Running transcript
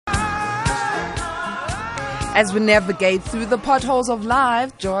As we navigate through the potholes of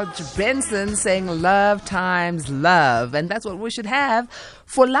life, George Benson saying love times love. And that's what we should have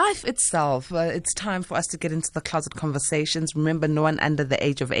for life itself. It's time for us to get into the closet conversations. Remember, no one under the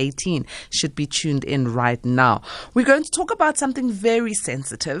age of 18 should be tuned in right now. We're going to talk about something very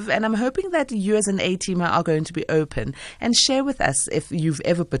sensitive, and I'm hoping that you as an A-teamer are going to be open and share with us if you've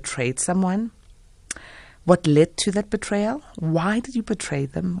ever betrayed someone. What led to that betrayal? Why did you betray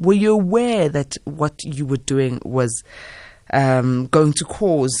them? Were you aware that what you were doing was going to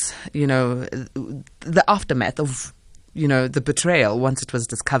cause, the aftermath of, the betrayal once it was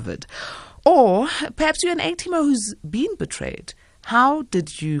discovered? Or perhaps you're an A-teamer who's been betrayed. How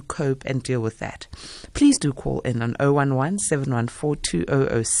did you cope and deal with that? Please do call in on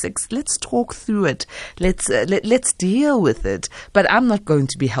 011-714-2006. Let's talk through it. Let's deal with it. But I'm not going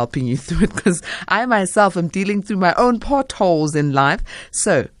to be helping you through it because I myself am dealing through my own potholes in life.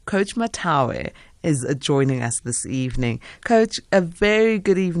 So Coach Mathawe is joining us this evening. Coach, a very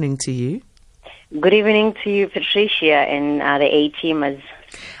good evening to you. Good evening to you, Patricia, and the A-teamers.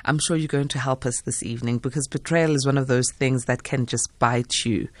 I'm sure you're going to help us this evening because betrayal is one of those things that can just bite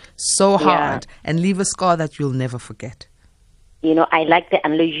you so hard and leave a scar that you'll never forget. I like the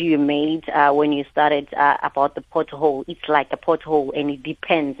analogy you made when you started about the pothole. It's like a pothole, and it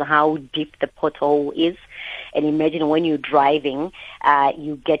depends how deep the pothole is. And imagine when you're driving,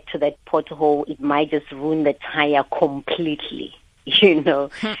 you get to that pothole, it might just ruin the tire completely.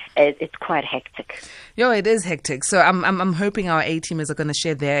 It's quite hectic. It is hectic. So I'm hoping our A-teamers are going to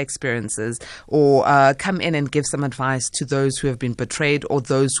share their experiences or come in and give some advice to those who have been betrayed or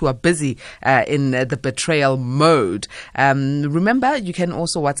those who are busy in the betrayal mode. Remember, you can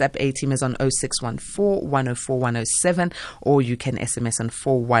also WhatsApp A-teamers on 0614 104 107 or you can SMS on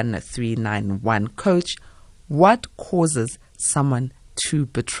 41391. Coach, what causes someone to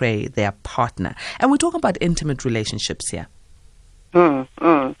betray their partner? And we're talking about intimate relationships here. And,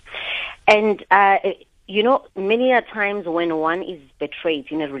 many a times when one is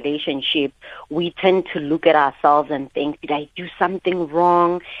betrayed in a relationship, we tend to look at ourselves and think, did I do something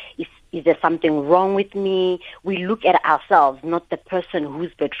wrong? Is there something wrong with me? We look at ourselves, not the person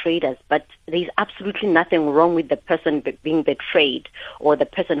who's betrayed us, but there's absolutely nothing wrong with the person being betrayed or the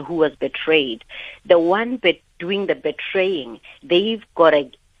person who was betrayed. The one doing the betraying, they've got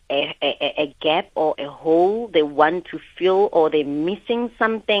a gap or a hole they want to fill, or they're missing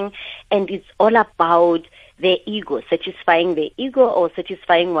something, and it's all about their ego, satisfying their ego or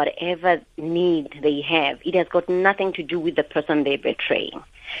satisfying whatever need they have. It has got nothing to do with the person they're betraying.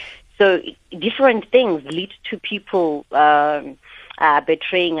 So different things lead to people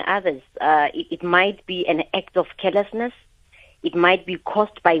betraying others. It might be an act of carelessness. It might be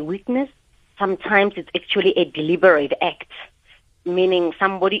caused by weakness. Sometimes it's actually a deliberate act, meaning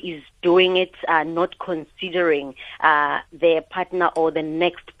somebody is doing it not considering their partner or the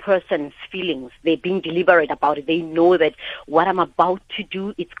next person's feelings. They're being deliberate about it. They know that what I'm about to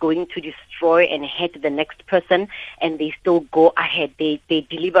do is going to destroy and hurt the next person, and they still go ahead. They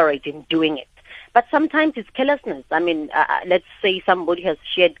deliberate in doing it. But sometimes it's carelessness. Let's say somebody has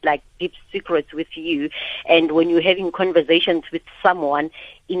shared deep secrets with you, and when you're having conversations with someone,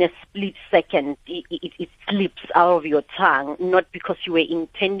 in a split second, it slips out of your tongue, not because you were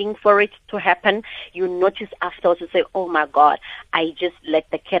intending for it to happen. You notice afterwards, you say, oh my God, I just let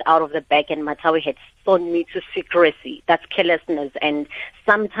the cat out of the bag and Mathawe had thrown me to secrecy. That's carelessness. And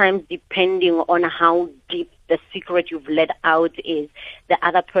sometimes, depending on how deep the secret you've let out is, the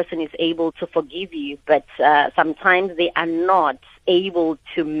other person is able to forgive you, but sometimes they are not able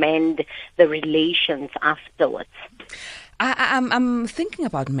to mend the relations afterwards. I'm thinking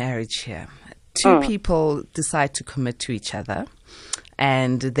about marriage here. Two people decide to commit to each other,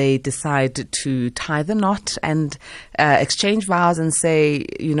 and they decide to tie the knot and exchange vows and say,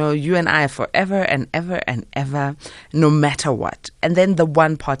 you and I are forever and ever and ever, no matter what. And then the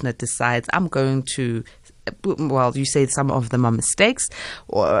one partner decides, I'm going to, you say some of them are mistakes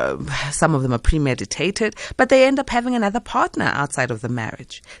or some of them are premeditated, but they end up having another partner outside of the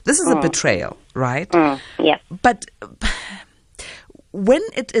marriage. This is a betrayal, right? Yeah. But when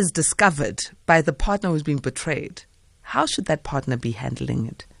it is discovered by the partner who's being betrayed, how should that partner be handling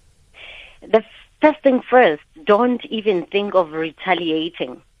it? The first thing first, don't even think of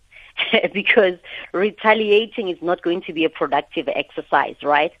retaliating. because retaliating is not going to be a productive exercise,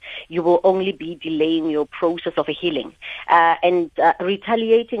 right? You will only be delaying your process of healing. And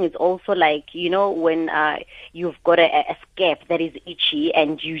retaliating is also like, when you've got a scab that is itchy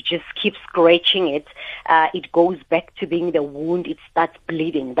and you just keep scratching it, it goes back to being the wound. It starts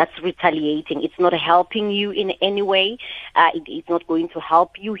bleeding. That's retaliating. It's not helping you in any way. It's not going to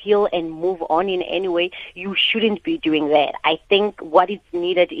help you heal and move on in any way. You shouldn't be doing that. I think what is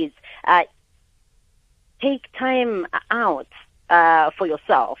needed is take time out for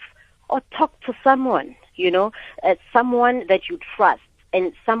yourself, or talk to someone, someone that you trust,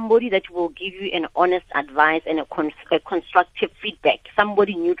 and somebody that will give you an honest advice and a constructive feedback,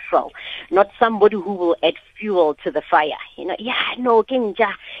 somebody neutral, not somebody who will add fuel to the fire. And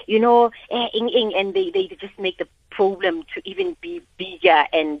they just make the problem to even be bigger,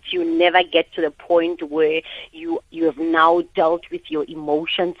 and you never get to the point where you have now dealt with your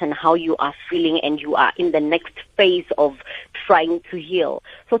emotions and how you are feeling, and you are in the next phase of trying to heal.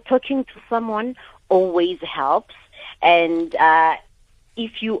 So talking to someone always helps. And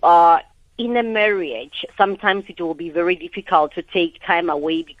if you are in a marriage, sometimes it will be very difficult to take time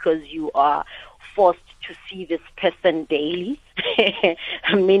away because you are forced to see this person daily,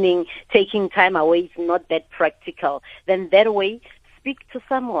 meaning taking time away is not that practical. Then that way, speak to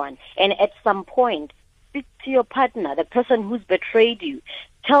someone, and at some point, speak to your partner, the person who's betrayed you.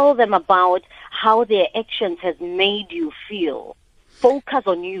 Tell them about how their actions has made you feel. Focus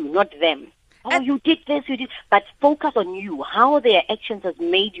on you, not them. Oh, you did this, you did, but focus on you, how their actions has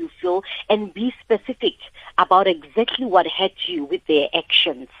made you feel, and be specific about exactly what hurt you with their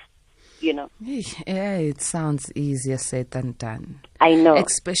actions. Yeah, it sounds easier said than done. I know.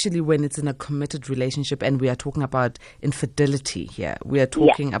 Especially when it's in a committed relationship, and we are talking about infidelity here. We are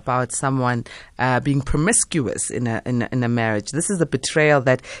talking about someone being promiscuous in a marriage. This is a betrayal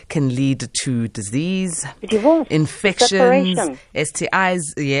that can lead to disease, divorce, infections, separation.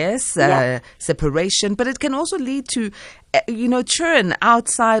 STIs, separation. But it can also lead to churn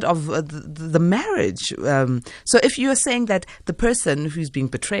outside of the marriage. So if you are saying that the person who's being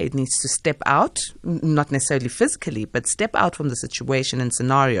betrayed needs to step out, not necessarily physically, but step out from the situation and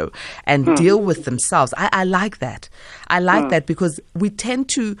scenario and deal with themselves, I like that. I like that, because we tend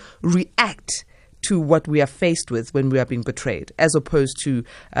to react to what we are faced with when we are being betrayed, as opposed to,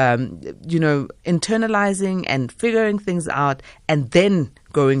 internalizing and figuring things out and then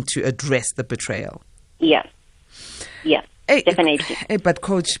going to address the betrayal. Yeah. Yeah, definitely. But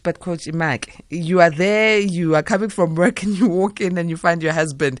Coach Imak, you are there, you are coming from work, and you walk in and you find your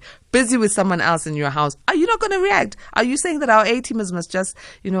husband busy with someone else in your house. Are you not going to react? Are you saying that our A-teamers must just,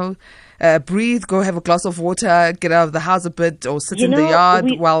 breathe, go have a glass of water, get out of the house a bit, or sit in the yard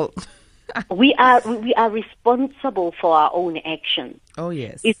we are responsible for our own actions. Oh,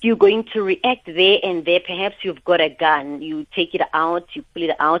 yes. If you're going to react there and there, perhaps you've got a gun, you take it out, you pull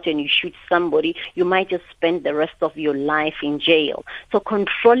it out, and you shoot somebody, you might just spend the rest of your life in jail. So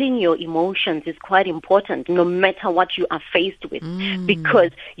controlling your emotions is quite important, no matter what you are faced with,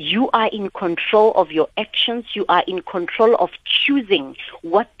 because you are in control of your actions, you are in control of choosing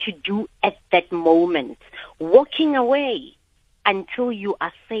what to do at that moment. Walking away until you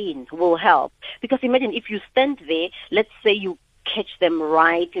are sane will help. Because imagine if you stand there, let's say you catch them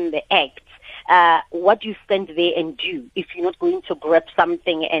right in the act, what do you stand there and do if you're not going to grab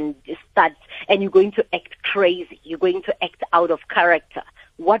something and start, and you're going to act crazy, you're going to act out of character?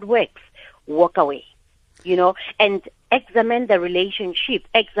 What works? Walk away, and examine the relationship,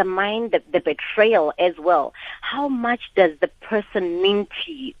 examine the betrayal as well. How much does the person mean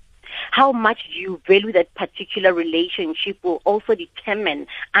to you? How much you value that particular relationship will also determine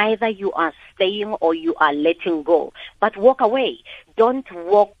either you are staying or you are letting go. But walk away. Don't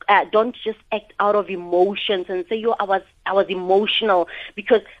just act out of emotions and say, I was emotional,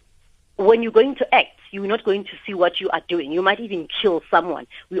 because when you're going to act, you're not going to see what you are doing. You might even kill someone.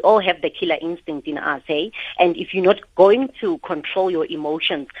 We all have the killer instinct in us, hey? And if you're not going to control your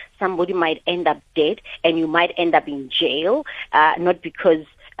emotions, somebody might end up dead, and you might end up in jail, not because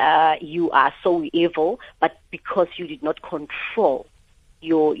you are so evil, but because you did not control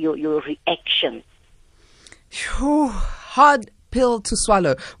your reaction. Hard pill to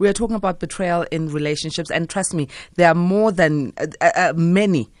swallow. We are talking about betrayal in relationships, and trust me, there are more than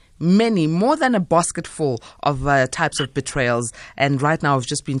many more than a basket full of types of betrayals. And right now, I've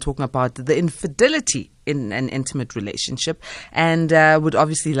just been talking about the infidelity in an intimate relationship, and would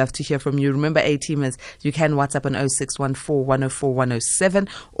obviously love to hear from you. Remember, A-teamers, you can WhatsApp on 0614 104 107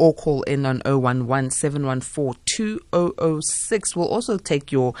 or call in on 011 714 2006. We'll also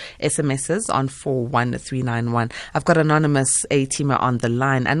take your SMSs on 41391. I've got Anonymous A-teamer on the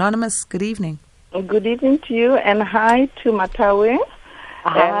line. Anonymous, good evening. Good evening to you, and hi to Mathawe.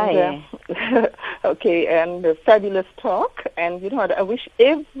 Hi. And, okay, and fabulous talk. And you know what? I wish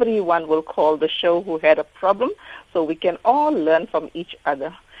everyone will call the show who had a problem, so we can all learn from each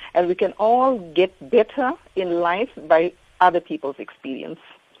other, and we can all get better in life by other people's experience,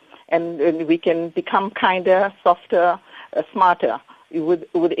 and we can become kinder, softer, smarter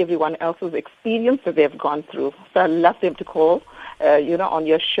with everyone else's experience that they've gone through. So I love them to call, on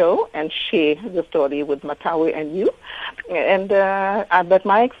your show and share the story with Mathawe and you. And but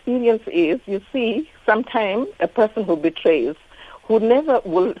my experience is, you see, sometimes a person who betrays, who never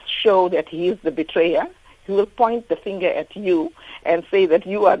will show that he is the betrayer, he will point the finger at you and say that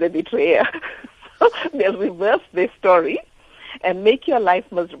you are the betrayer. They'll reverse their story and make your life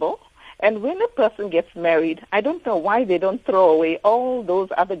miserable. And when a person gets married, I don't know why they don't throw away all those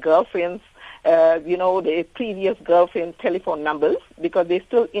other girlfriends, their previous girlfriend telephone numbers, because they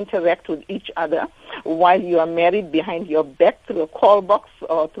still interact with each other while you are married behind your back through a call box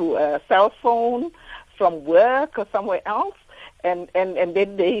or through a cell phone from work or somewhere else, and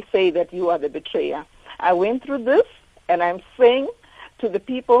then they say that you are the betrayer. I went through this, and I'm saying to the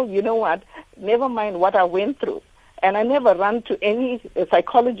people, you know what, never mind what I went through. And I never ran to any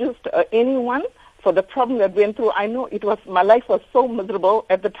psychologist or anyone for the problem that I went through. I know my life was so miserable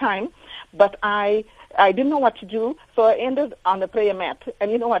at the time, but I didn't know what to do, so I ended on a prayer mat.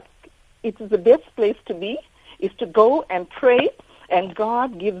 And you know what? It is the best place to be, is to go and pray, and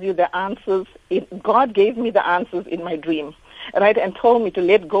God gives you the answers. God gave me the answers in my dream, right, and told me to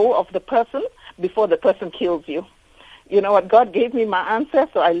let go of the person before the person kills you. You know what? God gave me my answer,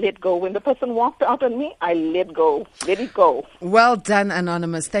 so I let go. When the person walked out on me, I let go. Let it go. Well done,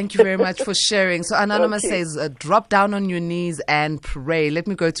 Anonymous. Thank you very much for sharing. So Anonymous says, drop down on your knees and pray. Let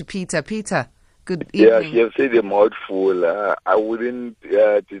me go to Peter. Peter, good evening. Yeah, she has said a mouthful. I wouldn't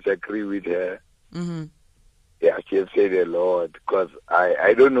disagree with her. Mm-hmm. Yeah, she has said a lot, because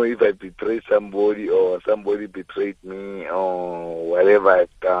I don't know if I betrayed somebody or somebody betrayed me or whatever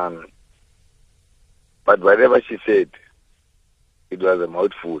I've done. But whatever she said, it was a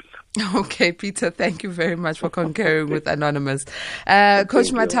mouthful. Okay, Peter, thank you very much for concurring with Anonymous.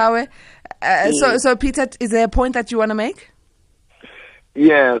 Coach Mathawe, so Peter, is there a point that you want to make?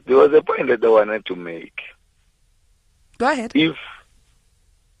 Yeah, there was a point that I wanted to make. Go ahead. If,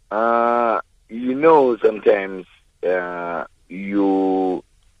 sometimes you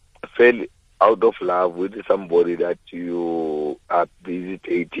fell out of love with somebody that you are busy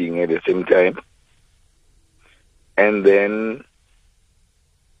dating at the same time, and then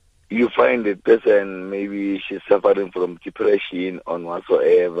you find that person, maybe she's suffering from depression or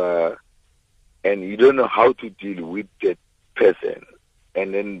whatsoever, and you don't know how to deal with that person.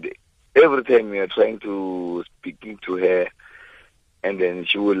 And then every time you are trying to speaking to her, and then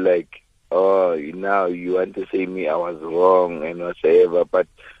she will like, oh, now you want to say me I was wrong and whatsoever. But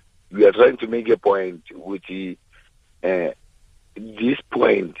we are trying to make a point, which is this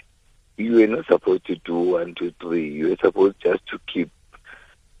point, you were not supposed to do 1, 2, 3. You were supposed just to keep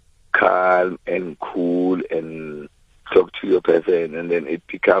calm and cool and talk to your person, and then it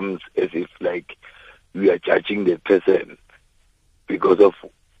becomes as if like we are judging the person because of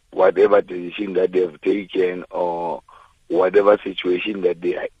whatever decision that they have taken or whatever situation that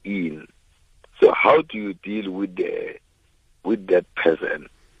they are in. So how do you deal with that person?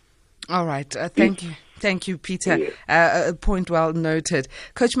 All right. Thank you. Thank you, Peter. Yeah. Point well noted.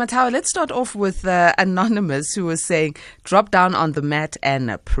 Coach Mathawe, let's start off with Anonymous, who was saying, drop down on the mat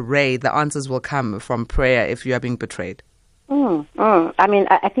and pray. The answers will come from prayer if you are being betrayed. I mean,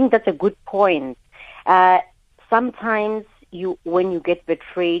 I think that's a good point. Sometimes when you get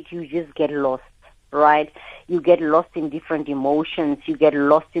betrayed, you just get lost, right? You get lost in different emotions. You get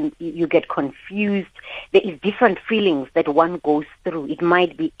confused. There is different feelings that one goes through. It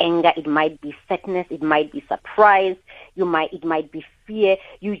might be anger. It might be sadness. It might be surprise. It might be fear.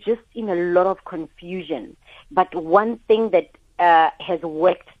 You're just in a lot of confusion. But one thing that has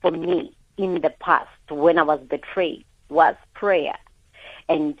worked for me in the past when I was betrayed was prayer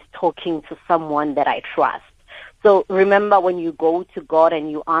and talking to someone that I trust. So remember, when you go to God and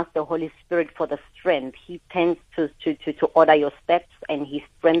you ask the Holy Spirit for the strength, He tends to order your steps and He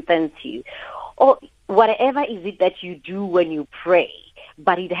strengthens you. Or whatever is it that you do when you pray,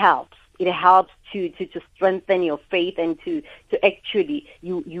 but it helps. It helps to strengthen your faith and to actually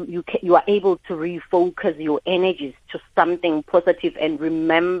you are able to refocus your energies to something positive and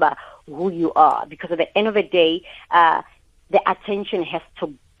remember who you are. Because at the end of the day, the attention has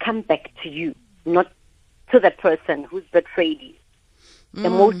to come back to you, not to the person who's betrayed you. The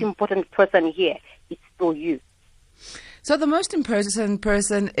most important person here is still you. So the most important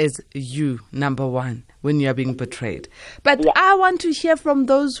person is you, number one, when you are being betrayed. But I want to hear from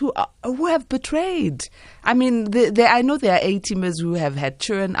those who have betrayed. I mean, I know there are A-teamers who have had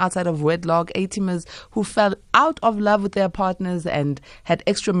children outside of wedlock, A-teamers who fell out of love with their partners and had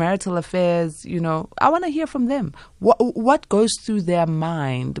extramarital affairs. You know, I want to hear from them. What goes through their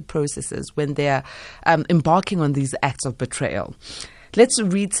mind processes when they're embarking on these acts of betrayal? Let's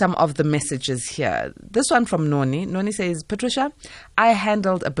read some of the messages here. This one from Noni. Noni says, Patricia, I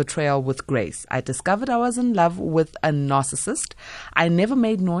handled a betrayal with grace. I discovered I was in love with a narcissist. I never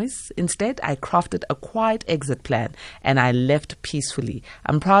made noise. Instead, I crafted a quiet exit plan and I left peacefully.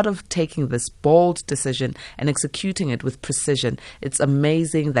 I'm proud of taking this bold decision and executing it with precision. It's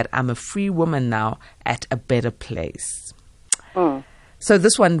amazing that I'm a free woman now at a better place. So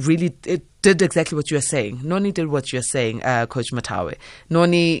this one really, it did exactly what you're saying. Noni did what you're saying, Coach Mathawe.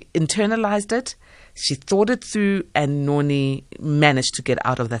 Noni internalized it, she thought it through, and Noni managed to get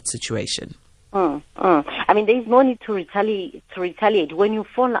out of that situation. I mean, there's no need to retaliate. When you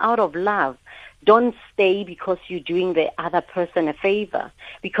fall out of love, don't stay because you're doing the other person a favor,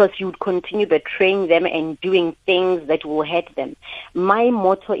 because you would continue betraying them and doing things that will hurt them. My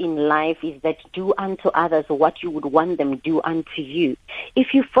motto in life is that do unto others what you would want them to do unto you.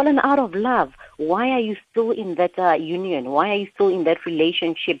 If you've fallen out of love, why are you still in that union? Why are you still in that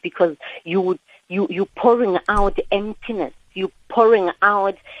relationship? Because you're pouring out emptiness. You're pouring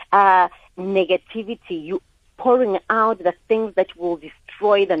out negativity. You're pouring out the things that will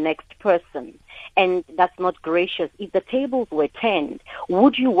destroy the next person. And that's not gracious. If the tables were turned,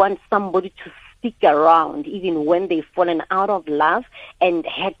 would you want somebody to stick around even when they've fallen out of love and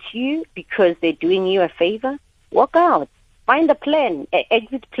hurt you because they're doing you a favor? Walk out. Find a plan, an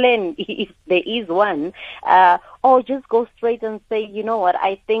exit plan if there is one. Or just go straight and say, you know what,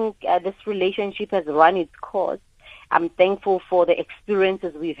 I think this relationship has run its course. I'm thankful for the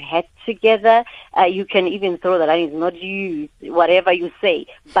experiences we've had together. You can even throw the line, it's not you, whatever you say,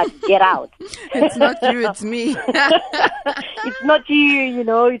 but get out. It's not you, it's me. It's not you,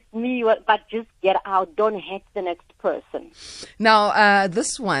 it's me, but just get out. Don't hurt the next person. Now,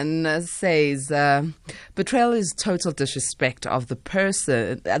 this one says, betrayal is total disrespect of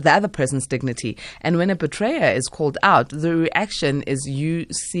the other person's dignity. And when a betrayer is called out, the reaction is you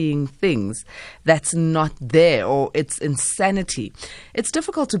seeing things that's not there, or it's insanity. It's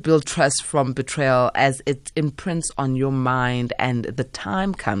difficult to build trust from betrayal as it imprints on your mind, and the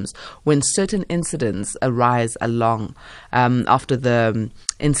time comes when certain incidents arise along after the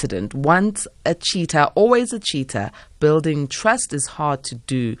incident. Once a cheater, always a cheater. Building trust is hard to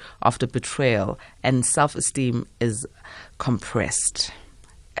do after betrayal, and self-esteem is compressed.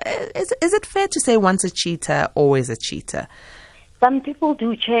 Is it fair to say once a cheater, always a cheater? Some people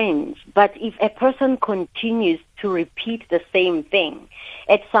do change, but if a person continues to repeat the same thing,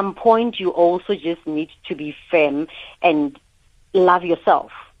 at some point you also just need to be firm and love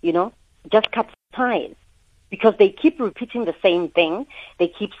yourself, Just cut ties. Because they keep repeating the same thing. They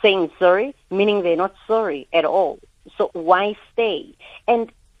keep saying sorry, meaning they're not sorry at all. So why stay?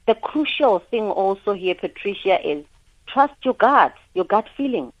 And the crucial thing also here, Patricia, is trust your gut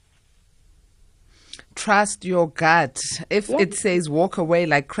feeling. Trust your gut. If it says walk away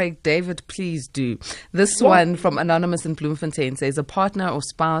like Craig David, please do. This one from Anonymous in Bloemfontein says a partner or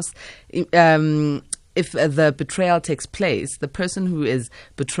spouse, if the betrayal takes place, the person who is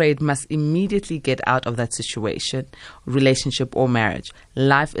betrayed must immediately get out of that situation, relationship, or marriage.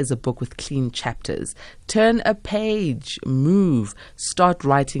 Life is a book with clean chapters. Turn a page, move, start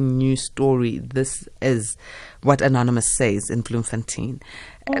writing new story. This is what Anonymous says in Bloemfontein.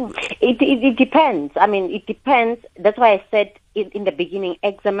 It depends. I mean, it depends. That's why I said in the beginning,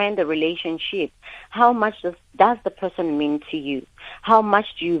 examine the relationship. How much does the person mean to you? How much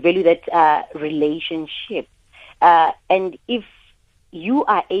do you value that relationship? And if you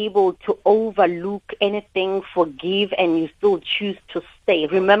are able to overlook anything, forgive, and you still choose to stay,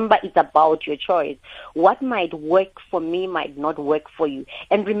 remember it's about your choice. What might work for me might not work for you.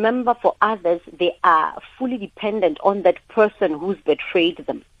 And remember, for others, they are fully dependent on that person who's betrayed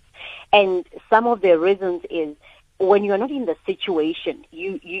them. And some of the reasons is when you're not in the situation,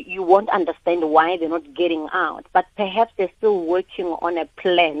 you won't understand why they're not getting out. But perhaps they're still working on a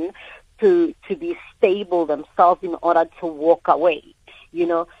plan to be stable themselves in order to walk away. you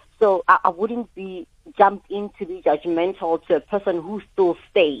know. So I wouldn't jump in to be judgmental to a person who still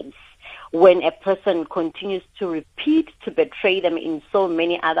stays when a person continues to repeat to betray them in so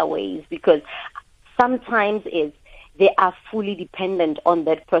many other ways, because sometimes they are fully dependent on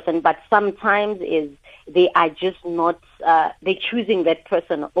that person, but sometimes they are just not, they're choosing that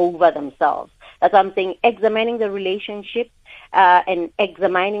person over themselves. That's what I'm saying. Examining the relationship and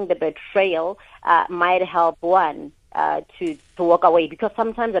examining the betrayal might help one to walk away, because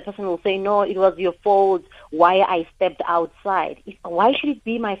sometimes the person will say, no, it was your fault why I stepped outside. Why should it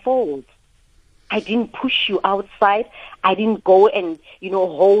be my fault? I didn't push you outside. I didn't go and,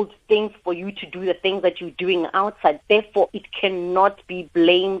 hold things for you to do the things that you're doing outside. Therefore, it cannot be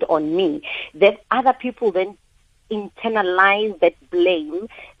blamed on me. That other people then internalize that blame.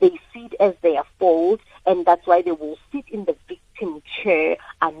 They see it as their fault, and that's why they will sit in the victim chair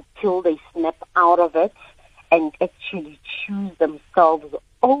until they snap out of it and actually choose themselves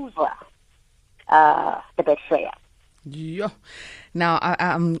over the betrayer. Yeah. Now,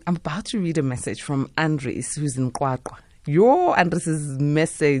 I'm about to read a message from Andres, who's in Kwakwa. Your Andres'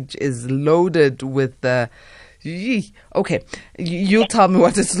 message is loaded with okay, you'll tell me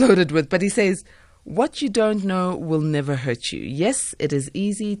what it's loaded with. But he says, what you don't know will never hurt you. Yes, it is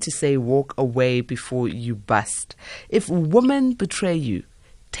easy to say walk away before you bust. If women betray you,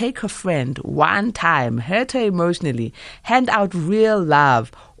 take her friend one time, hurt her emotionally, hand out real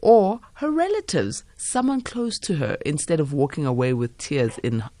love, or her relatives, someone close to her, instead of walking away with tears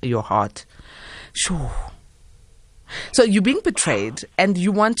in your heart. Sure. So you're being betrayed, and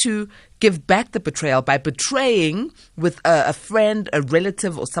you want to give back the betrayal by betraying with a friend, a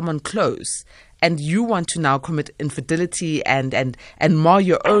relative, or someone close. And you want to now commit infidelity and mar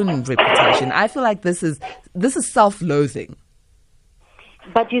your own reputation. I feel like this is self-loathing.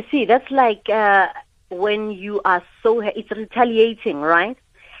 But you see, that's like when you are it's retaliating, right?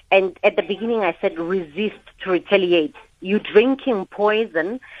 And at the beginning I said resist to retaliate. You're drinking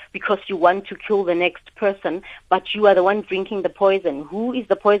poison because you want to kill the next person, but you are the one drinking the poison. Who is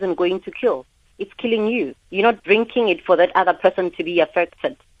the poison going to kill? It's killing you. You're not drinking it for that other person to be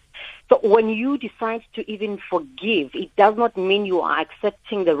affected. So when you decide to even forgive, it does not mean you are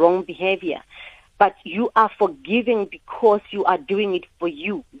accepting the wrong behavior, but you are forgiving because you are doing it for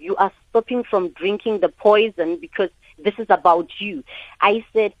you. You are stopping from drinking the poison because this is about you. I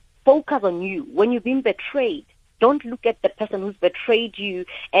said, focus on you. When you've been betrayed, don't look at the person who's betrayed you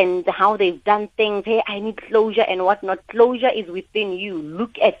and how they've done things. Hey, I need closure and whatnot. Closure is within you.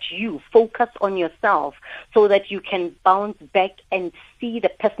 Look at you. Focus on yourself so that you can bounce back and see the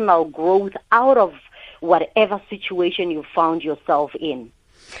personal growth out of whatever situation you found yourself in.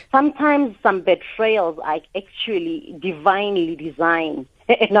 Sometimes some betrayals are actually divinely designed.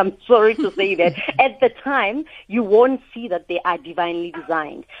 And I'm sorry to say that. At the time, you won't see that they are divinely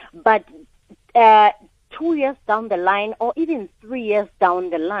designed. But 2 years down the line, or even 3 years down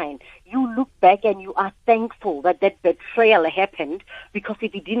the line, you look back and you are thankful that betrayal happened, because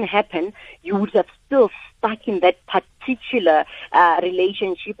if it didn't happen, you would have still stuck in that particular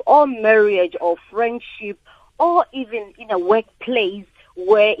relationship or marriage or friendship, or even in a workplace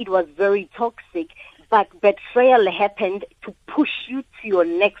where it was very toxic. But betrayal happened to push you to your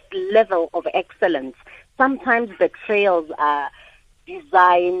next level of excellence. Sometimes betrayals are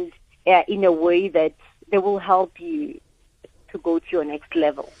designed in a way that they will help you to go to your next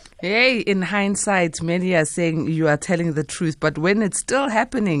level. Hey, in hindsight, many are saying you are telling the truth, but when it's still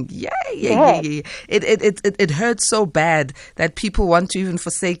happening, it hurts so bad that people want to even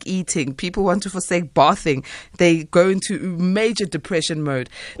forsake eating. People want to forsake bathing. They go into major depression mode.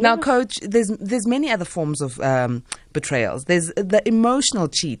 Now, Coach, there's many other forms of betrayals. There's the emotional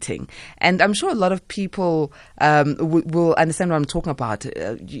cheating, and I'm sure a lot of people will understand what I'm talking about.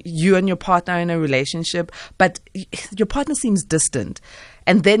 You and your partner are in a relationship, but your partner seems distant.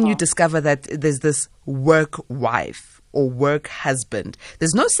 And then you discover that there's this work wife or work husband.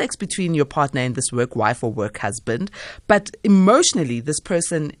 There's no sex between your partner and this work wife or work husband, but emotionally, this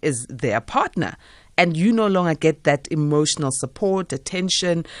person is their partner. And you no longer get that emotional support,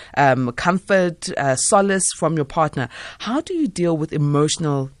 attention, comfort, solace from your partner. How do you deal with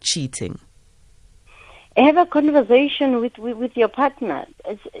emotional cheating? Have a conversation with your partner.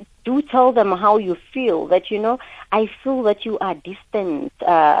 Do tell them how you feel, that, I feel that you are distant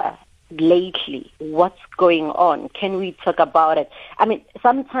lately. What's going on? Can we talk about it? I mean,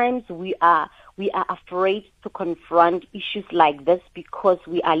 sometimes we are afraid to confront issues like this because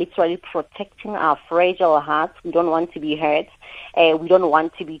we are literally protecting our fragile hearts. We don't want to be hurt. We don't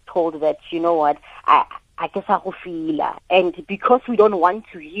want to be told that, I guess I feel. And because we don't want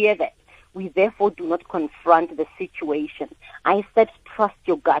to hear that, We therefore do not confront the situation. I said trust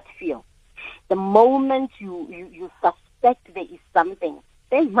your gut feel. The moment you suspect there is something,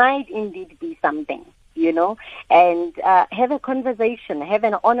 there might indeed be something, and have a conversation, have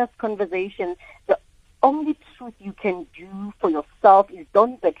an honest conversation. The only truth you can do for yourself is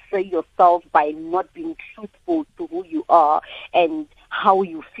don't betray yourself by not being truthful to who you are and how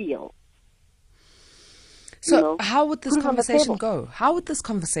you feel. So how would this conversation go? How would this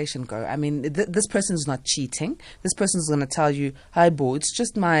conversation go? I mean, this person is not cheating. This person is going to tell you, "Hi, Bo, it's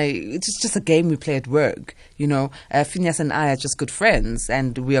just a game we play at work. Phineas and I are just good friends,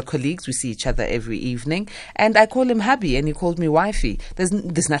 and we are colleagues. We see each other every evening, and I call him hubby, and he called me wifey.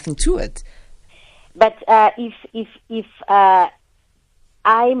 There's nothing to it." But if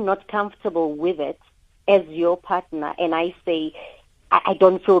I'm not comfortable with it as your partner, and I say, I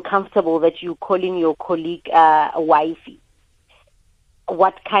don't feel comfortable that you calling your colleague wifey.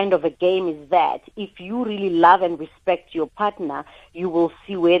 What kind of a game is that? If you really love and respect your partner, you will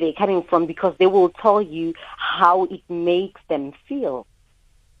see where they're coming from, because they will tell you how it makes them feel.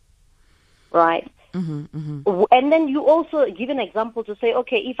 Right? And then you also give an example to say,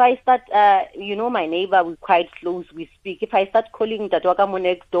 okay, if I start, my neighbor, we're quite close, we speak. If I start calling Tatwakamo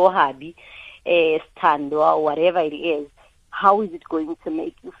next door hubby, stand or whatever it is, how is it going to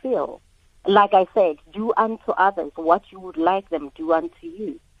make you feel? Like I said, do unto others what you would like them to do unto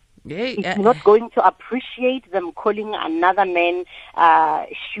you. If you're not going to appreciate them calling another man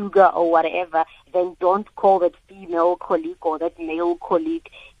sugar or whatever, then don't call that female colleague or that male colleague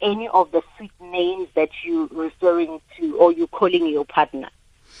any of the sweet names that you're referring to or you're calling your partner.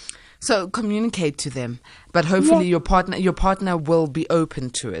 So communicate to them, but hopefully your partner will be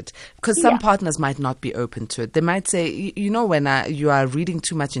open to it, because some partners might not be open to it. They might say, when you are reading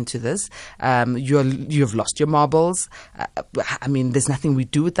too much into this, you've lost your marbles. There's nothing we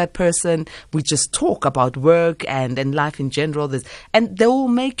do with that person. We just talk about work and life in general. And they will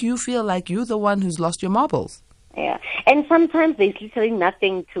make you feel like you're the one who's lost your marbles. Yeah, and sometimes there's literally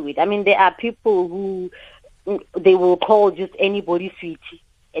nothing to it. I mean, there are people who they will call just anybody sweetie.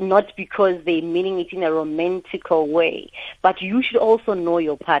 And not because they're meaning it in a romantical way. But you should also know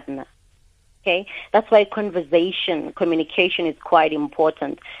your partner. Okay? That's why communication is quite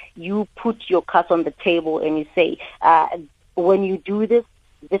important. You put your cards on the table and you say, when you do this,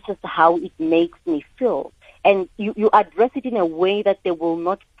 this is how it makes me feel. And you address it in a way that they will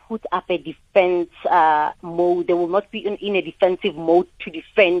not put up a defense mode. They will not be in a defensive mode to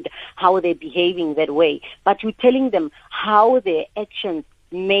defend how they're behaving that way. But you're telling them how their actions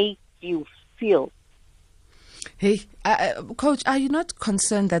make you feel. Hey, Coach, are you not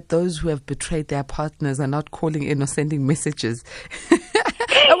concerned that those who have betrayed their partners are not calling in or sending messages?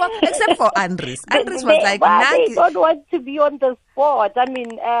 Well, except for Andres. Andres was like, they don't want to be on the spot. I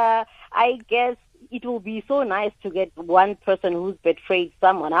mean, I guess it will be so nice to get one person who's betrayed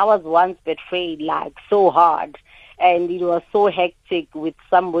someone. I was once betrayed so hard. And it was so hectic with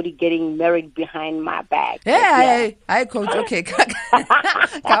somebody getting married behind my back. I Coach. Okay.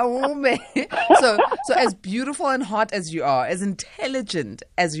 So as beautiful and hot as you are, as intelligent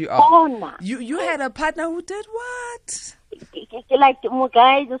as you are, you had a partner who did what? Like, my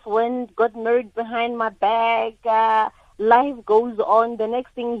guy just got married behind my back. Life goes on. The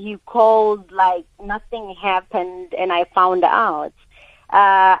next thing he calls, nothing happened, and I found out.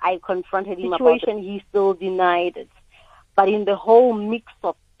 I confronted him about the situation. He still denied it. But in the whole mix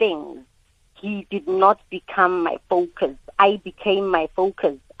of things, he did not become my focus. I became my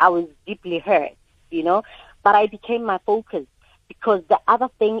focus. I was deeply hurt, but I became my focus, because the other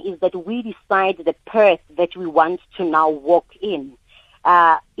thing is that we decide the path that we want to now walk in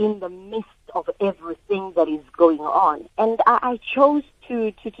the midst of everything that is going on. And I chose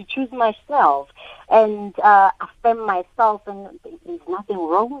to choose myself and affirm myself, and there's nothing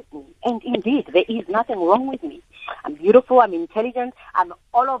wrong with me. And indeed, there is nothing wrong with me. I'm beautiful, I'm intelligent, I'm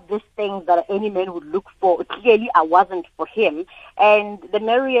all of these things that any man would look for. Clearly, I wasn't for him. And the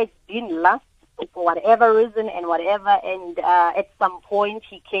marriage didn't last for whatever reason and whatever. And at some point,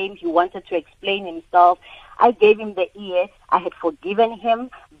 he came, he wanted to explain himself. I gave him the ear. I had forgiven him,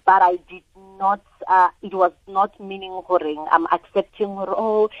 but I did not, it was not meaning horing. I'm accepting,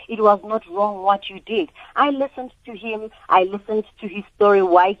 it was not wrong what you did. I listened to him. I listened to his story,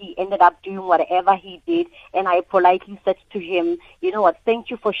 why he ended up doing whatever he did. And I politely said to him, you know what,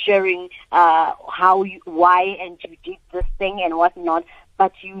 thank you for sharing why and you did this thing and whatnot.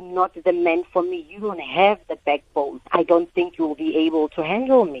 But you're not the man for me. You don't have the backbone. I don't think you'll be able to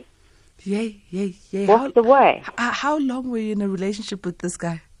handle me. Yay. What's the word? How long were you in a relationship with this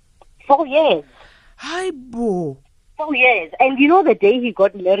guy? 4 years. Hi, Bo. 4 years. And the day he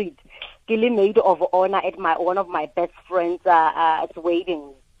got married, maid of honor at one of my best friends'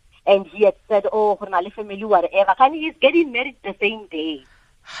 wedding. And he had said, oh, family, whatever. And he's getting married the same day.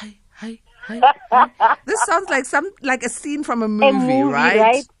 Hi. This sounds like a scene from a movie,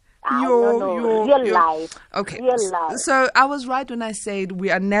 right? No. Real life. Okay. Real life. So I was right when I said we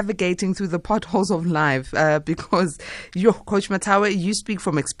are navigating through the potholes of life because Coach Mathawe, you speak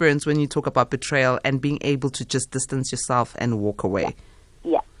from experience when you talk about betrayal and being able to just distance yourself and walk away.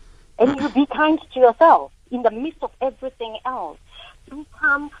 Yeah. And you be kind to yourself in the midst of everything else. Be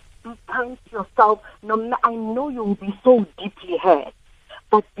kind to yourself. I know you will be so deeply hurt,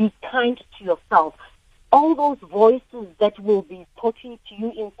 but be kind to yourself. All those voices that will be talking to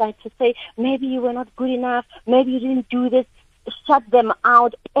you inside to say, maybe you were not good enough, maybe you didn't do this, shut them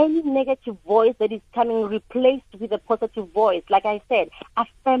out. Any negative voice that is coming, replaced with a positive voice. Like I said,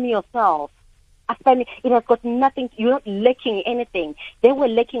 affirm yourself. Affirm. It has got nothing, you're not lacking anything. They were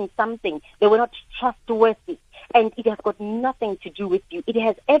lacking something. They were not trustworthy. And it has got nothing to do with you. It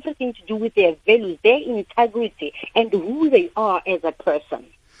has everything to do with their values, their integrity, and who they are as a person.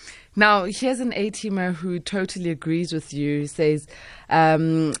 Now, here's an A-teamer who totally agrees with you. He says,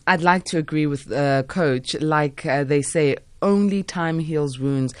 I'd like to agree with Coach. Like they say, only time heals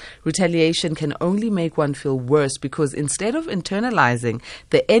wounds. Retaliation can only make one feel worse because instead of internalizing,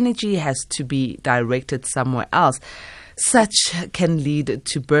 the energy has to be directed somewhere else. Such can lead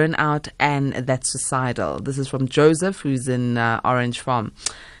to burnout, and that's suicidal. This is from Joseph, who's in Orange Farm.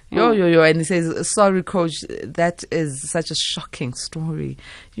 Yo. And he says, sorry, Coach, that is such a shocking story.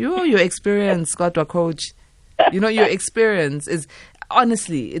 Your experience, Coach, your experience is,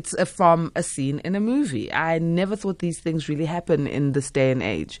 honestly, it's from a scene in a movie. I never thought these things really happen in this day and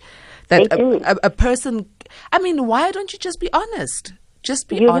age. That a person, why don't you just be honest? Just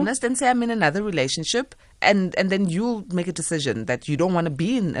be honest and say, I'm in another relationship. And then you'll make a decision that you don't want to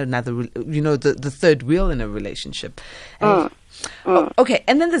be in another, the third wheel in a relationship. Okay,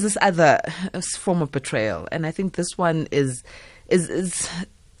 and then there's this other form of betrayal, and I think this one is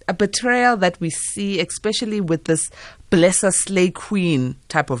a betrayal that we see, especially with this bless her slay queen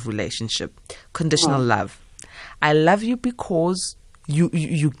type of relationship, conditional love. I love you because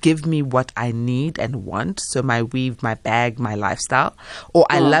you give me what I need and want, so my weave, my bag, my lifestyle. Or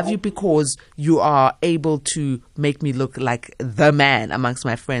I love you because you are able to make me look like the man amongst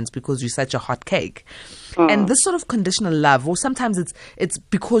my friends because you're such a hot cake. And this sort of conditional love, or sometimes it's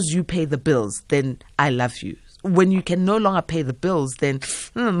because you pay the bills, then I love you. When you can no longer pay the bills, then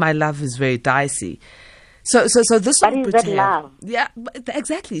my love is very dicey. So this sort of betrayal, that love? Yeah,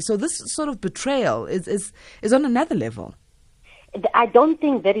 exactly. So this sort of betrayal is on another level. I don't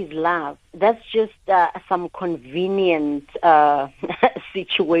think that is love. That's just some convenient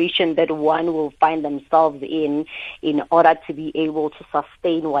situation that one will find themselves in order to be able to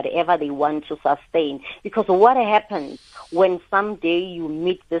sustain whatever they want to sustain. Because what happens when someday you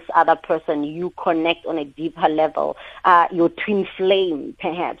meet this other person, you connect on a deeper level, your twin flame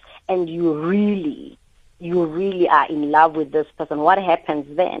perhaps, and you really are in love with this person, what happens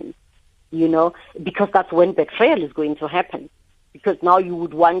then? Because that's when betrayal is going to happen. Because now you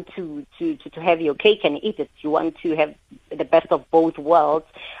would want to have your cake and eat it. You want to have the best of both worlds.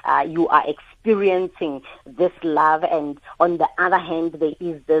 You are experiencing this love, and on the other hand, there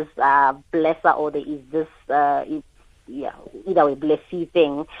is this blesser, or there is this either way blessy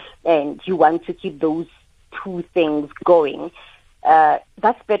thing, and you want to keep those two things going.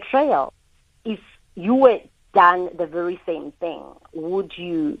 That's betrayal. If you were done the very same thing, would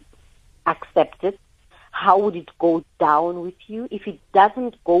you accept it? How would it go down with you? If it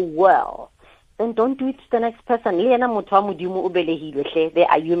doesn't go well, then don't do it to the next person. They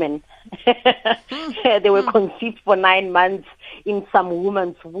are human. They were conceived for 9 months in some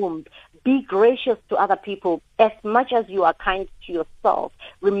woman's womb. Be gracious to other people. As much as you are kind to yourself,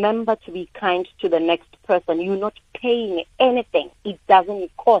 remember to be kind to the next person. You're not paying anything. It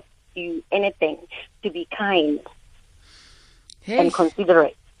doesn't cost you anything to be kind and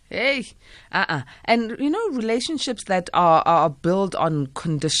considerate. And relationships that are built on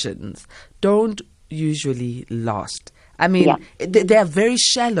conditions don't usually last. They are very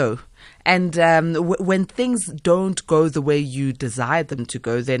shallow. And when things don't go the way you desire them to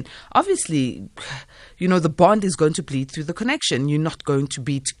go, then obviously, the bond is going to bleed through the connection. You're not going to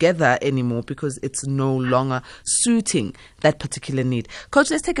be together anymore because it's no longer suiting that particular need. Coach,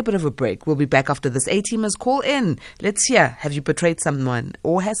 let's take a bit of a break. We'll be back after this. A-teamers, call in. Let's hear. Have you betrayed someone,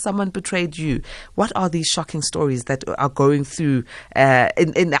 or has someone betrayed you? What are these shocking stories that are going through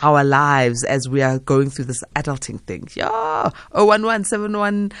in our lives as we are going through this adulting thing? Yeah.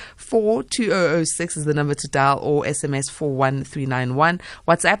 011-714 42006 is the number to dial, or SMS 41391.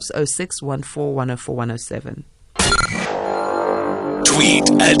 WhatsApp's 0614104107.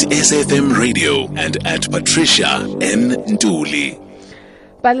 Tweet at SFM Radio and at Patricia N. Nduli.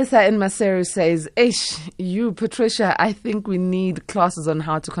 Balisa in Maseru says, you, Patricia, I think we need classes on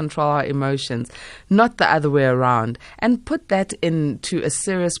how to control our emotions, not the other way around, and put that into a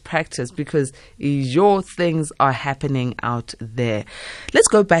serious practice, because your things are happening out there. Let's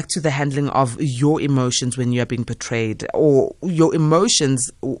go back to the handling of your emotions when you are being betrayed, or your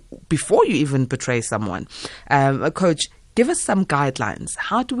emotions before you even betray someone. Coach, give us some guidelines.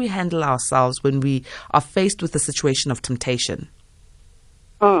 How do we handle ourselves when we are faced with a situation of temptation?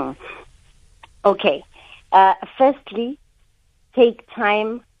 Okay. Firstly, take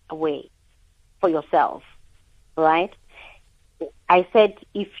time away for yourself, right? I said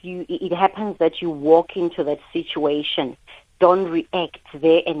it happens that you walk into that situation, don't react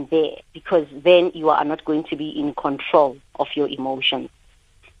there and there, because then you are not going to be in control of your emotions.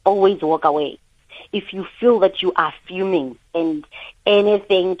 Always walk away. If you feel that you are fuming and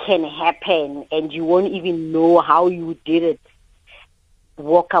anything can happen and you won't even know how you did it,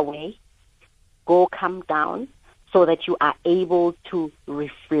 walk away, go calm down, so that you are able to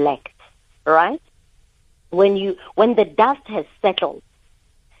reflect, right? When the dust has settled,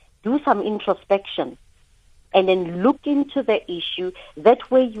 do some introspection and then look into the issue.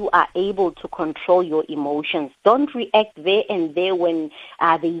 That way you are able to control your emotions. Don't react there and there when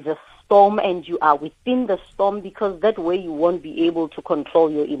there is a storm and you are within the storm, because that way you won't be able to control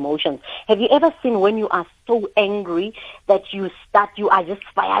your emotions. Have you ever seen when you are so angry that you are just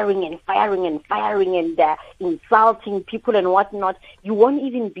firing and insulting people and whatnot? You won't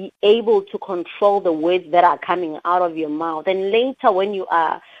even be able to control the words that are coming out of your mouth. And later when you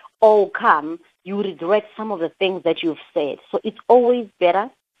are all calm, you regret some of the things that you've said. So it's always better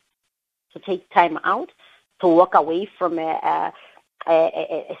to take time out, to walk away from a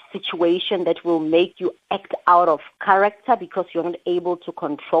situation that will make you act out of character, because you're not able to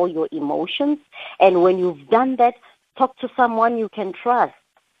control your emotions. And when you've done that, talk to someone you can trust.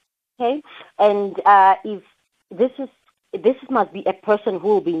 Okay? And if this must be a person who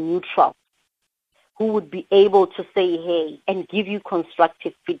will be neutral, who would be able to say, hey, and give you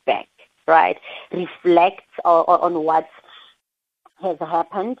constructive feedback, right? Reflect on what has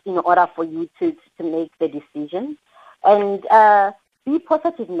happened in order for you to make the decision. And be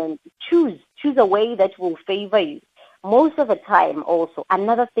positive, man. Choose a way that will favor you. Most of the time also,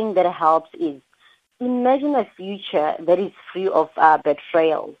 another thing that helps is imagine a future that is free of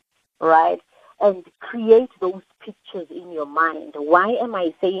betrayal, right? And create those pictures in your mind. Why am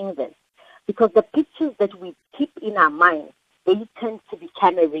I saying this? Because the pictures that we keep in our mind, they tend to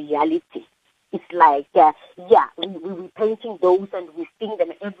become a reality. It's like, we're painting those and we sing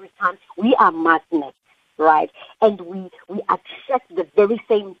them every time. We are magnets. Right, and we accept the very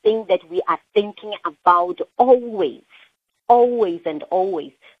same thing that we are thinking about always.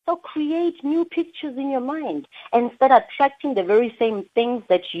 So create new pictures in your mind and start attracting the very same things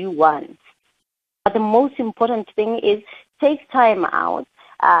that you want. But the most important thing is take time out,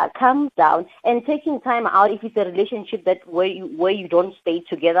 calm down, and taking time out if it's a relationship that where you don't stay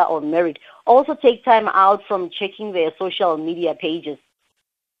together or married. Also take time out from checking their social media pages,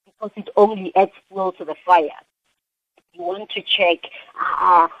 because it only adds fuel to the fire. You want to check,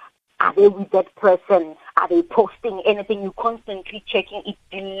 are they with that person? Are they posting anything? You're constantly checking. It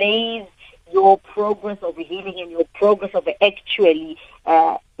delays your progress of healing and your progress of actually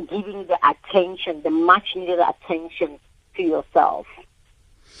giving the attention, the much-needed attention to yourself.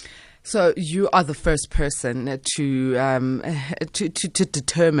 So you are the first person to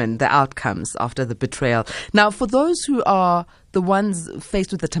determine the outcomes after the betrayal. Now, for those who are the ones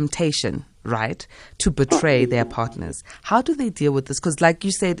faced with the temptation, right, to betray their partners, how do they deal with this? Because like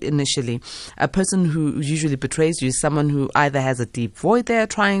you said initially, a person who usually betrays you is someone who either has a deep void they're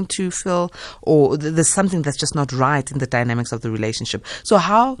trying to fill, or there's something that's just not right in the dynamics of the relationship. So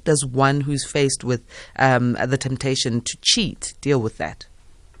how does one who's faced with the temptation to cheat deal with that?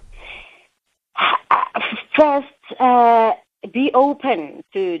 First, be open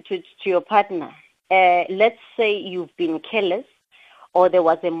to your partner. Let's say you've been careless, or there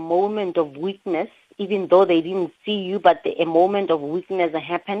was a moment of weakness, even though they didn't see you, but a moment of weakness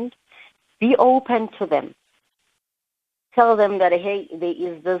happened. Be open to them. Tell them that, hey, there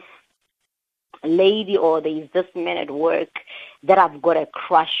is this lady or there is this man at work that I've got a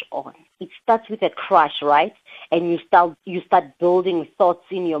crush on. It starts with a crush, right? And you start building thoughts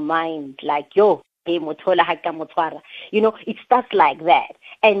in your mind like, yo, It starts like that.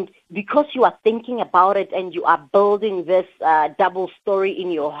 And because you are thinking about it and you are building this double story in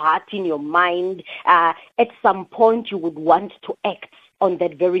your heart, in your mind, at some point you would want to act on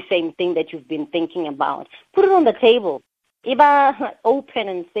that very same thing that you've been thinking about. Put it on the table. Iba open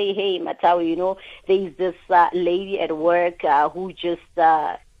and say, hey, Mathawe, there's this lady at work who just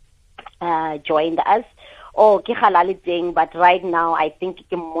joined us. But right now I think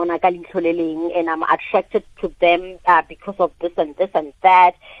and I'm attracted to them because of this and this and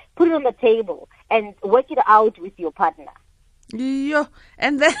that. Put it on the table and work it out with your partner. Yeah,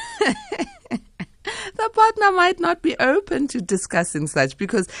 and then the partner might not be open to discussing such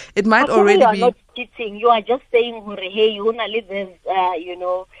because it might already be. You are not cheating. You are just saying, hey, you wanna live this,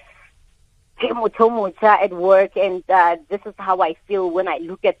 at work, and this is how I feel when I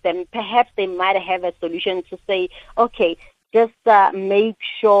look at them. Perhaps they might have a solution to say, okay, just make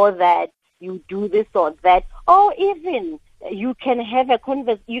sure that you do this or that, or even you can have a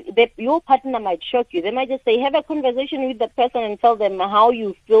conversation. Your partner might shock you. They might just say, have a conversation with the person and tell them how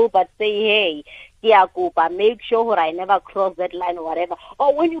you feel, but say, hey, make sure I never cross that line or whatever.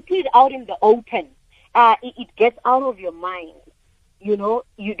 Or when you put it out in the open, it gets out of your mind. You don't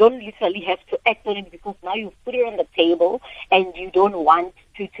literally have to act on it because now you've put it on the table and you don't want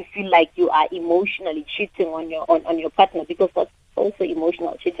to feel like you are emotionally cheating on your partner, because that's also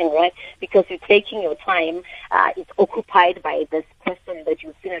emotional cheating, right? Because you're taking your time, it's occupied by this person that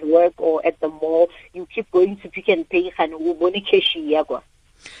you've seen at work or at the mall. You keep going to Pick and Pay and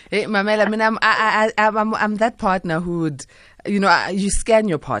Hey, Mamela, I'm that partner who would, you scan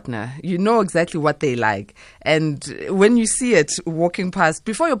your partner. You know exactly what they like. And when you see it walking past,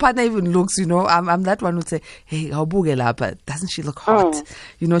 before your partner even looks, I'm that one who'd say, hey, doesn't she look hot?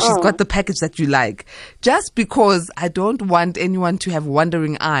 She's got the package that you like. Just because I don't want anyone to have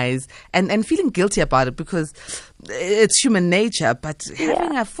wandering eyes and feeling guilty about it, because it's human nature. But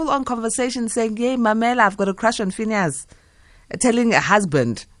having a full-on conversation saying, hey, Mamela, I've got a crush on Phineas. Telling a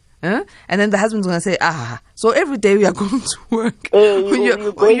husband, and then the husband's going to say, so every day we are going to work.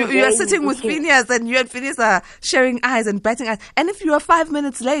 You are sitting with Phineas and you and Phineas are sharing eyes and batting eyes. And if you are 5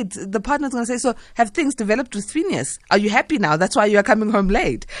 minutes late, the partner's going to say, so have things developed with Phineas? Are you happy now? That's why you are coming home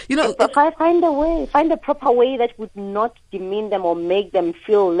late. Find a proper way that would not demean them or make them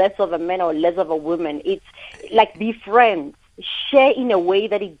feel less of a man or less of a woman. It's like, be friends. Share in a way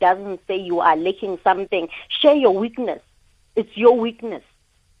that it doesn't say you are lacking something. Share your weakness. It's your weakness,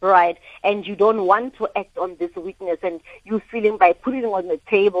 right? And you don't want to act on this weakness, and you feeling by putting it on the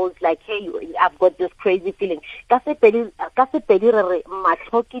table, it's like, hey, I've got this crazy feeling. Sometimes,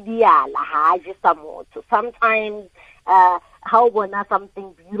 how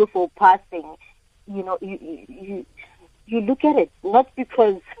something beautiful passing, you look at it, not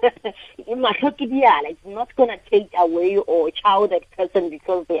because it's not going to take away or chow that person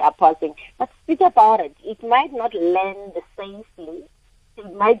because they are passing, but speak about it. It might not land safely.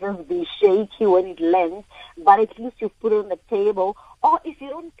 It might just be shaky when it lands, but at least you put it on the table. Or if you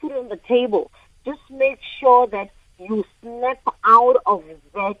don't put it on the table, just make sure that you snap out of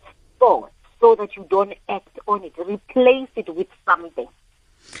that thought so that you don't act on it. Replace it with something.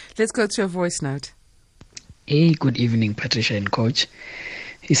 Let's go to a voice note. Hey, good evening, Patricia and Coach.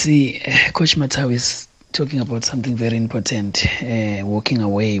 You see, Coach Mathawe is talking about something very important, walking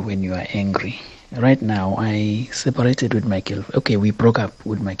away when you are angry. Right now, I separated with my girlfriend. Okay, we broke up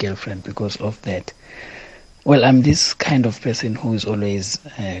with my girlfriend because of that. Well, I'm this kind of person who is always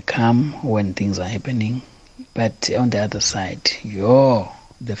calm when things are happening. But on the other side,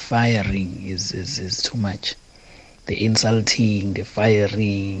 the firing is too much. The insulting, the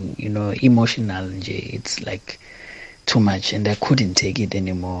firing, emotional, it's like too much, and I couldn't take it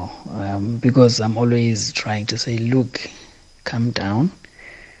anymore because I'm always trying to say, look, calm down.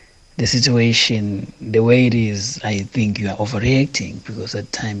 The situation, the way it is, I think you are overreacting, because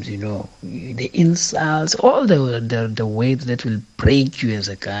at times, the insults, all the ways that will break you as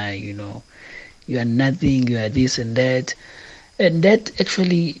a guy, you are nothing, you are this and that. And that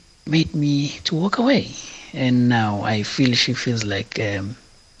actually made me to walk away. And now I feel she feels like I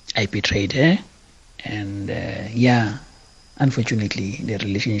betrayed her. And unfortunately, the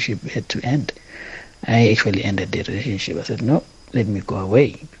relationship had to end. I actually ended the relationship. I said, no, let me go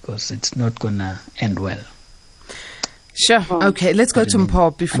away, because it's not going to end well. Sure. Okay, let's go to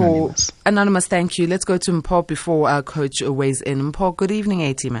Mpho before... Anonymous, thank you. Let's go to Mpho before our coach weighs in. Mpho, good evening,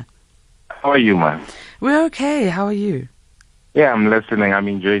 A-Teamer. How are you, man? We're okay. How are you? Yeah, I'm listening. I'm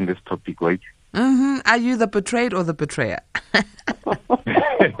enjoying this topic, right? Mm-hmm. Are you the betrayed or the betrayer?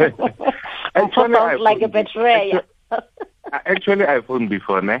 Actually, sounds like a betrayer. Actually, I phoned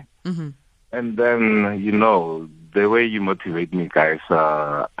before, ne? Mm-hmm. And then, the way you motivate me, guys,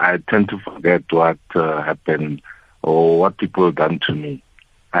 I tend to forget what happened or what people done to me.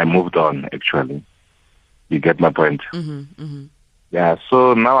 I moved on, actually. You get my point? Yeah,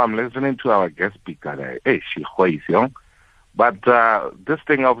 so now I'm listening to our guest speaker. Hey, she is young. But this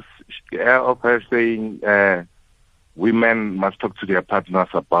thing of her saying women must talk to their partners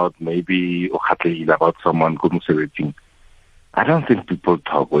about maybe about someone celebrating. I don't think people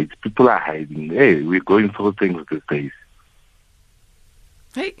talk. People are hiding. Hey, we're going through things these days.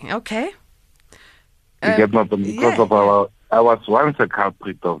 Hey, okay. You get my point? Because of I was once a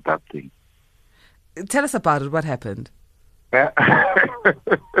culprit of that thing. Tell us about it. What happened?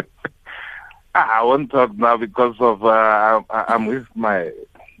 I won't talk now because of I'm with my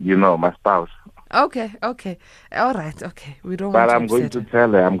spouse. Okay. All right, okay. We don't But want to I'm going upset to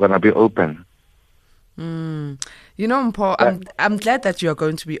tell her I'm going to be open. Mpho, I'm glad that you're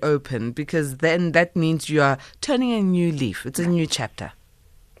going to be open, because then that means you are turning a new leaf. It's a new chapter.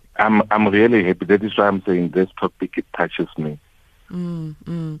 I'm really happy. That is why I'm saying this topic, it touches me.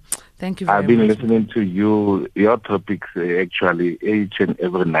 Thank you very much. I've been listening to your topics actually each and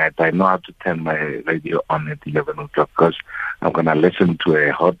every night. I know how to turn my radio on at 11 o'clock because I'm going to listen to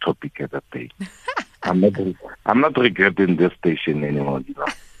a hot topic every day. I'm not regretting this station anymore.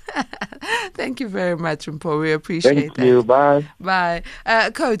 Thank you very much, Mpho. We appreciate that. Thank you. Bye. Bye.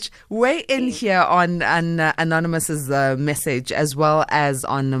 Coach, weigh in here on Anonymous's message as well as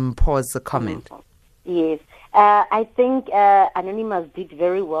on Mpho's comment. Yes. I think Anonymous did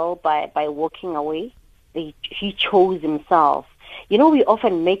very well by walking away. He chose himself. We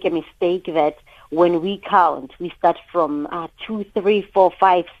often make a mistake that when we count, we start from 2, 3, 4,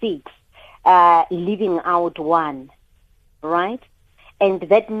 5, 6, leaving out 1, right? And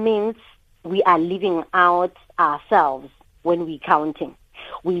that means we are leaving out ourselves when we're counting.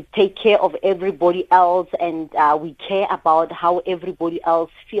 We take care of everybody else, and we care about how everybody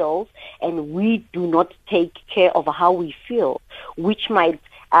else feels, and we do not take care of how we feel, which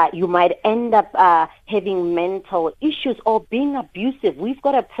you might end up having mental issues or being abusive. We've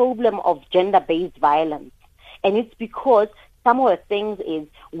got a problem of gender-based violence, and it's because some of the things is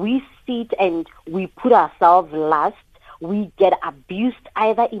we sit and we put ourselves last. We get abused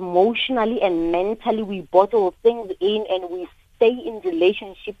either emotionally and mentally. We bottle things in and we stay in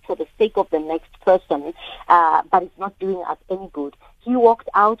relationship for the sake of the next person, but it's not doing us any good. He walked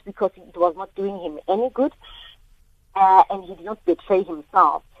out because it was not doing him any good, and he did not betray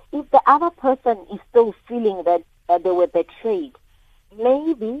himself. If the other person is still feeling that they were betrayed,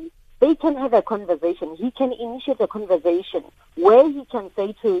 maybe they can have a conversation. He can initiate a conversation where he can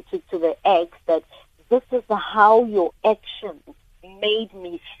say to the ex that this is how your actions made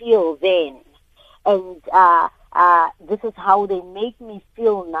me feel then, and this is how they make me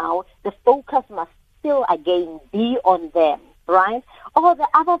feel now. The focus must still again be on them, right? Or the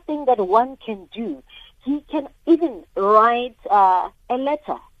other thing that one can do, he can even write a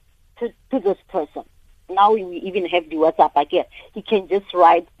letter to this person. Now we even have the WhatsApp again. He can just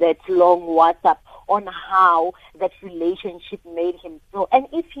write that long WhatsApp on how that relationship made him feel. And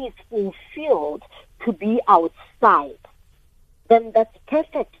if he is fulfilled to be outside, then that's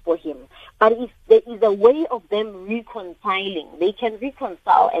perfect for him. But if there is a way of them reconciling, they can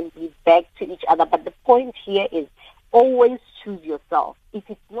reconcile and be back to each other. But the point here is always choose yourself. If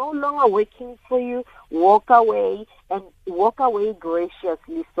it's no longer working for you, walk away, and walk away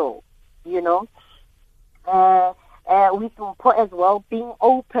graciously so, with Mpho as well, being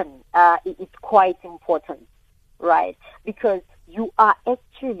open is quite important, right? Because you are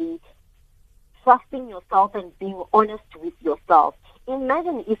actually trusting yourself and being honest with yourself.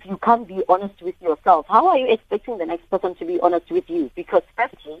 Imagine if you can't be honest with yourself. How are you expecting the next person to be honest with you? Because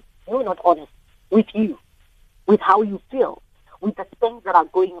firstly, you're not honest with you, with how you feel, with the things that are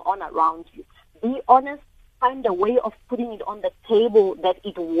going on around you. Be honest. Find a way of putting it on the table that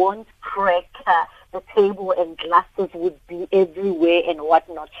it won't crack the table and glasses would be everywhere and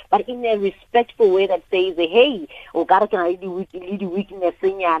whatnot. But in a respectful way that says, hey,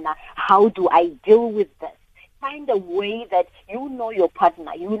 how do I deal with this? Find a way that you know your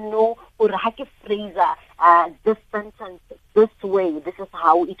partner, you know, this sentence, this way, this is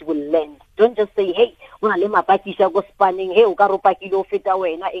how it will land. Don't just say, hey, I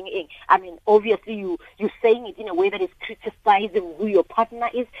mean, obviously you're saying it in a way that is criticizing who your partner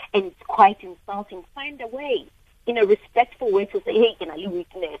is, and it's quite insulting. Find a way, in a respectful way, to say, hey,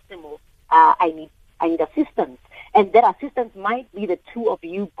 I need assistance. And that assistance might be the two of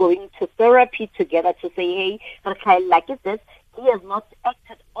you going to therapy together to say, hey, like this, he has not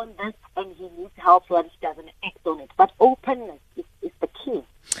acted on this and he needs help so that he doesn't act on it. But openness is the key.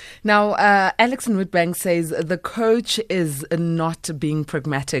 Now, Alex in Woodbank says the coach is not being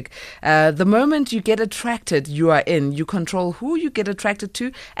pragmatic. The moment you get attracted, you are in. You control who you get attracted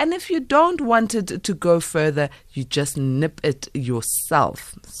to, and if you don't want it to go further, you just nip it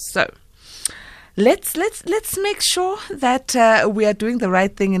yourself. So, let's make sure that we are doing the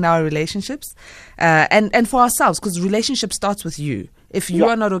right thing in our relationships, and for ourselves, because relationship starts with you. If you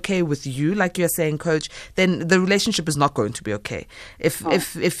are not okay with you, like you're saying, Coach, then the relationship is not going to be okay. If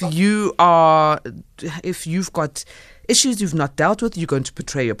you've got issues you've not dealt with, you're going to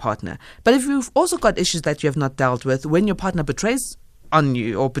betray your partner. But if you've also got issues that you have not dealt with, when your partner betrays on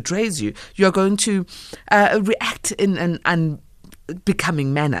you or betrays you, you're going to react in an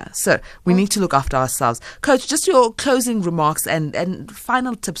unbecoming manner. So we need to look after ourselves. Coach, just your closing remarks and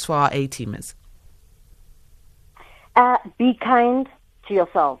final tips for our A-teamers. Be kind to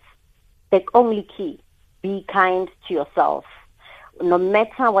yourself. The only key, be kind to yourself. No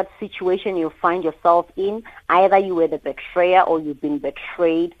matter what situation you find yourself in, either you were the betrayer or you've been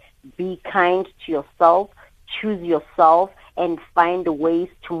betrayed, be kind to yourself, choose yourself, and find ways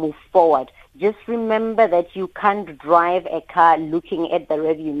to move forward. Just remember that you can't drive a car looking at the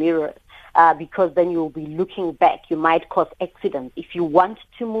rearview mirror, because then you'll be looking back. You might cause accidents. If you want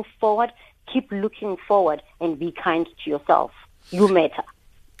to move forward, keep looking forward and be kind to yourself. You matter.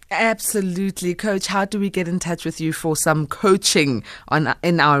 Absolutely. Coach, how do we get in touch with you for some coaching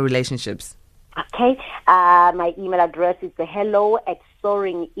in our relationships? Okay. My email address is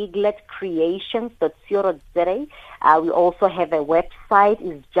hello@soaringeagletcreations.co.za. We also have a website,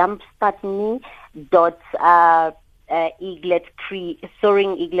 is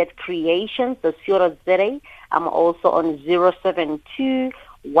jumpstartme.soaringeagletcreations.co.za. I'm also on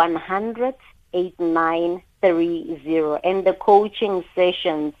 072-100-8930. And the coaching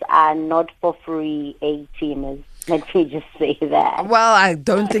sessions are not for free, A-teamers. Let me just say that. Well, I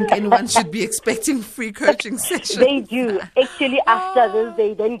don't think anyone should be expecting free coaching sessions. They do. Actually, after this,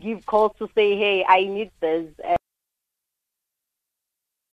 they then give calls to say, hey, I need this.